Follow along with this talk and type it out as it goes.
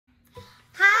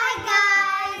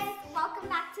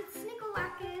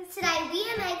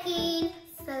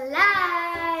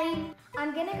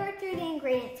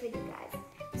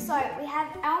So we have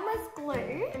Elmer's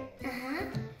glue.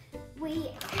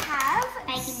 We have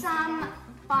some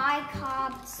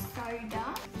bicarb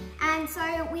soda. And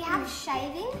so we have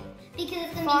shaving. Because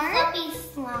it's going to be fluffy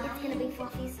slime. It's going to be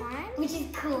fluffy slime. Which is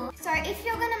cool. So if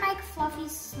you're going to make fluffy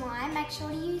slime, make sure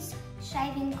to use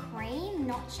shaving cream,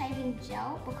 not shaving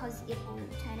gel, because it will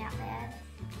turn out bad.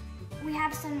 We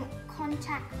have some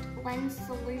contact lens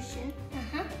solution.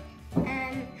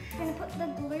 And we're going to put the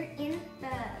glue in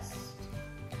first.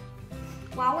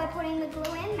 While we're putting the glue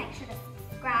in, make sure to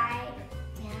subscribe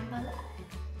down below.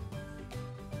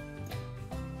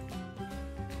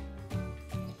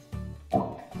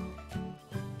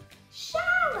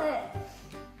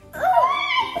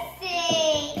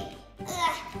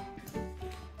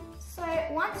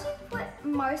 Once you put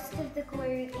most of the glue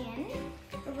in,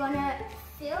 we're going to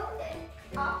fill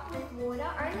it up with water,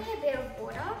 only a bit of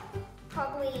water,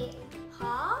 probably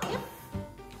half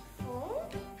full.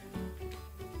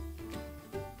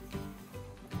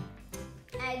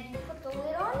 And you put the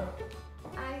lid on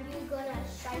and you're going to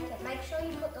shake it. Make sure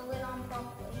you put the lid on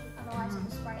properly, otherwise it'll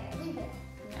spray everywhere.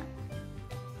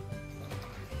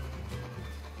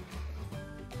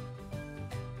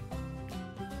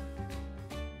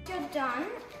 You're done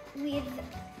with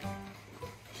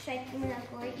shaking the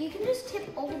glue, you can just tip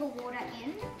all the water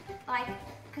in,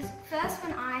 because first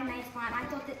when I made slime, I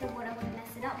thought that the water would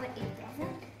mess it up, but it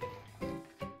doesn't.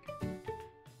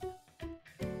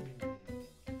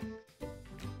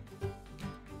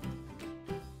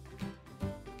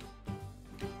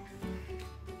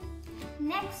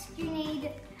 Next, you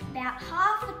need about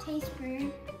half a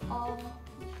teaspoon of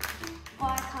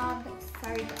bicarb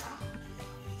soda.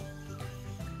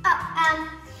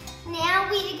 Now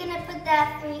we're going to put the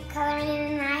fruit coloring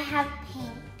in, and I have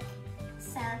pink.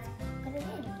 So let's put it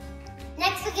in.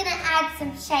 Next we're going to add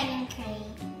some shaving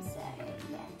cream. So,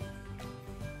 yeah.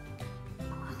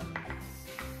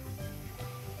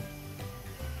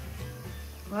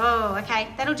 Whoa, okay,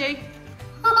 that'll do.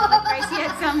 Like Gracie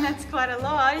had some, that's quite a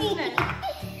lot, isn't it?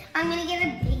 I'm going to get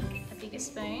a bigger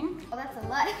spoon. Oh, that's a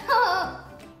lot.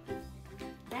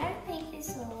 I don't think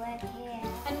this will work here.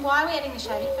 And why are we adding the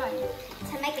shaving foam?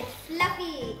 To make it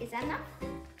fluffy. Is that enough?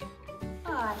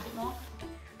 Oh, add a bit more.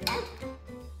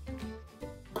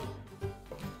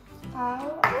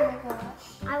 Oh my gosh.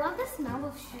 I love the smell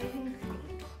of shaving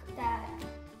cream. That.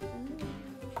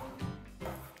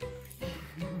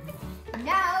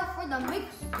 Now for the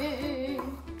mixing.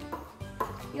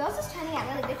 Yours is turning out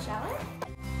really good, Charlotte.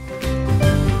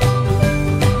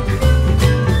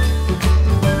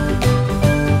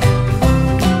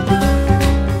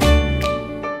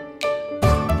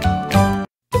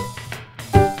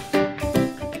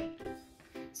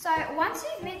 Once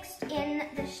you've mixed in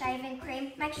the shaving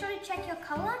cream, make sure to check your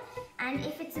colour, and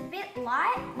if it's a bit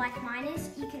light, like mine is,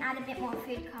 you can add a bit more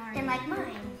food colouring. And like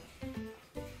mine.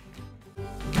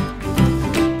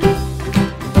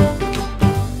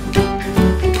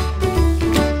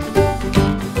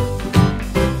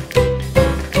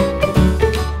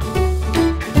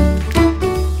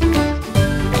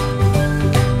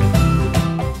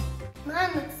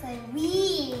 Mine looks so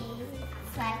weird.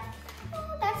 It's like,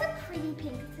 oh, that's a pretty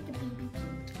pink. It's like a baby pink.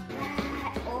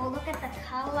 Oh, look at the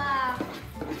colour.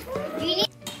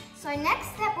 So next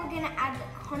step, we're going to add the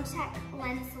contact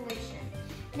lens solution.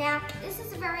 Now, this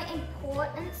is a very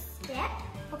important step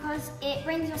because it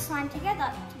brings your slime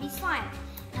together to be slime.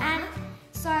 And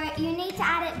so you need to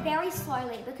add it very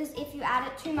slowly, because if you add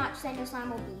it too much, then your slime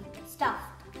will be stuffed.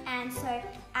 And so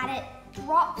add it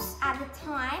drops at a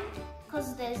time,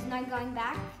 because there's no going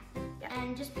back.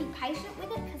 And just be patient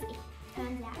with it, because it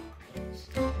turns out great.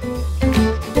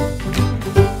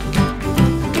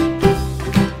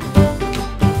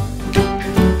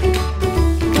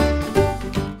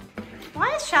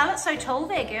 Why is Charlotte so tall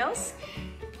there, girls?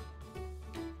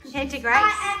 Compared to Grace.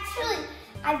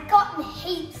 I've gotten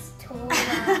heaps taller.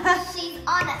 She's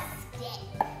on a step.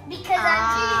 Because I'm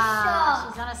too short.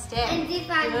 She's on a step. And if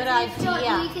I'm too short,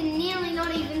 you can nearly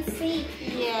not even see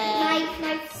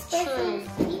my special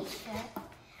feature.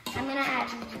 I'm going to add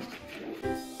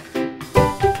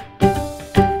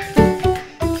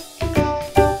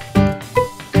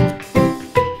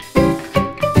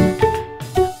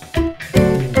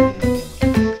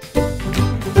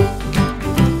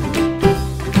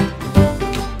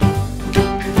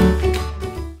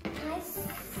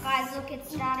Guys, look,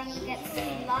 it's starting to get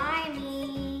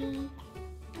slimy.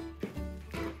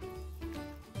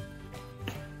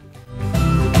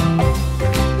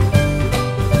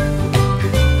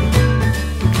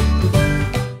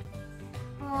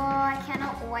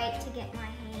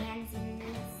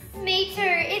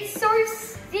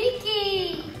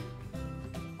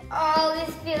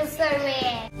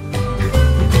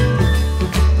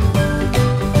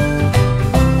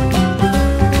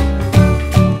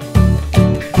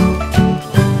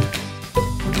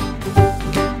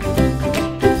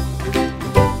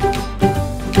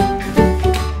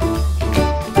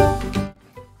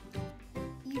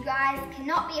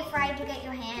 get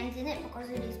your hands in it because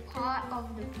it is part of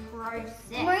the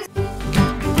process.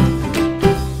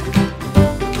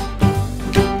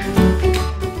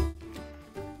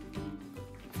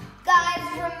 Guys,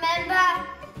 remember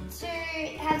to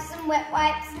have some wet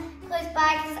wipes close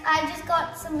by because I just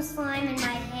got some slime in my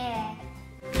hair.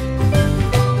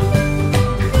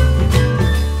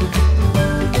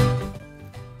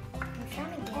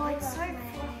 Oh, it's so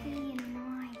fluffy and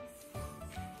nice.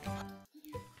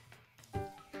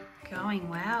 Going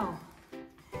well.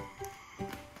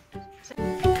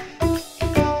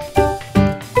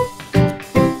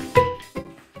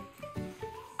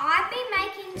 I've been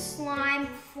making slime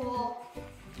for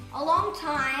a long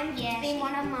time. Yes. It's been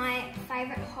one of my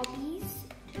favourite hobbies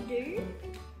to do.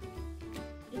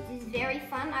 It is very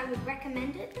fun. I would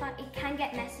recommend it, but it can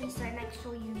get messy, so make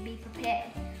sure you be prepared.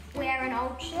 Wear an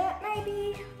old shirt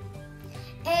maybe.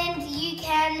 And you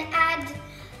can add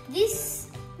this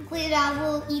glitter.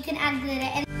 Well, you can add glitter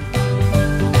and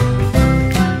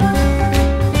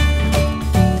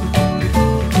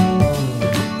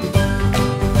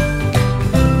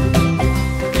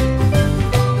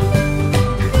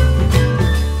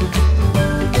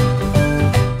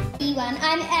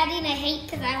I'm adding a heat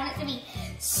because I want it to be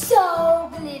so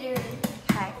glittery.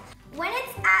 Okay. When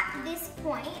it's at this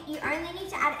point, you only need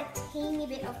to add a teeny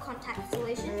bit of contact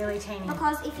solution. Really teeny.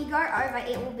 Because if you go over,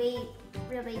 it will be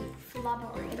really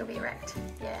flubbery. It'll be wrecked.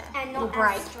 Yeah. And It'll not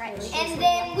break. as stretchy. And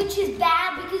then, which is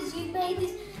bad because you made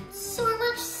this so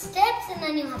much steps and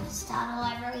then you have to start all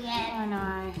over again. I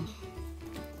know.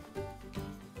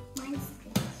 Mine's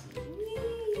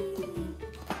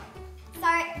So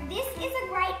this is a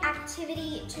great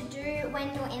activity to do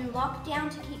when you're in lockdown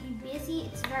to keep you busy.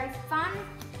 It's very fun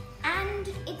and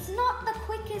it's not the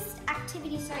quickest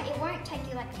activity, so it won't take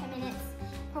you like 10 minutes.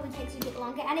 Probably takes you a bit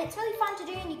longer, and it's really fun to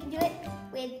do, and you can do it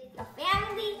with your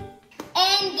family.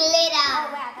 and glitter. Oh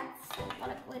wow, that's a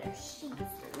lot of glitter sheets.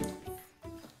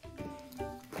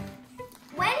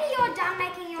 When you're done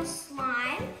making your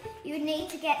slime, you need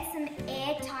to get some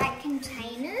airtight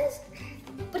containers.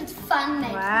 But it's fun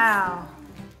making. Wow.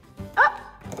 Oh,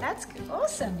 that's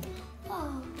awesome.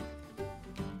 Oh.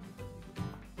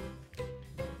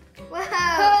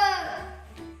 Wow.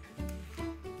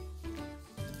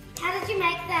 How did you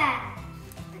make that?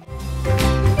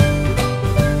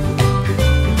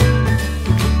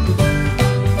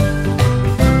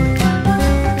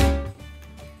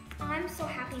 I'm so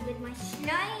happy with my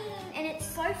slime, and it's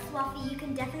so fluffy, you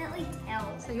can definitely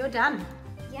tell. So you're done.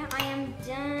 Yeah, I am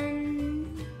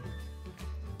done.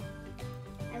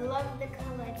 I love the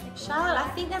colour. It's like Charlotte, I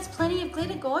think that's plenty of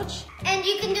glitter, Gorge. And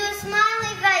you can do a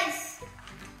smiley face.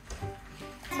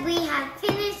 We have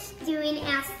finished doing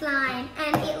our slime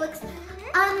and it looks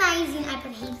amazing. I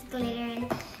put heaps of glitter in.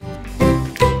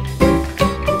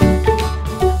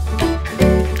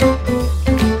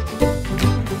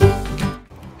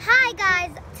 Hi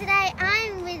guys, today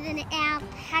I'm with an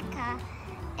alpaca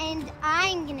and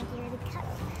I'm gonna give it a cut.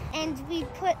 And we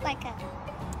put like a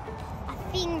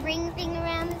ring thing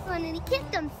around this one and it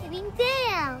kept on sitting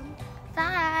down.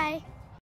 Bye.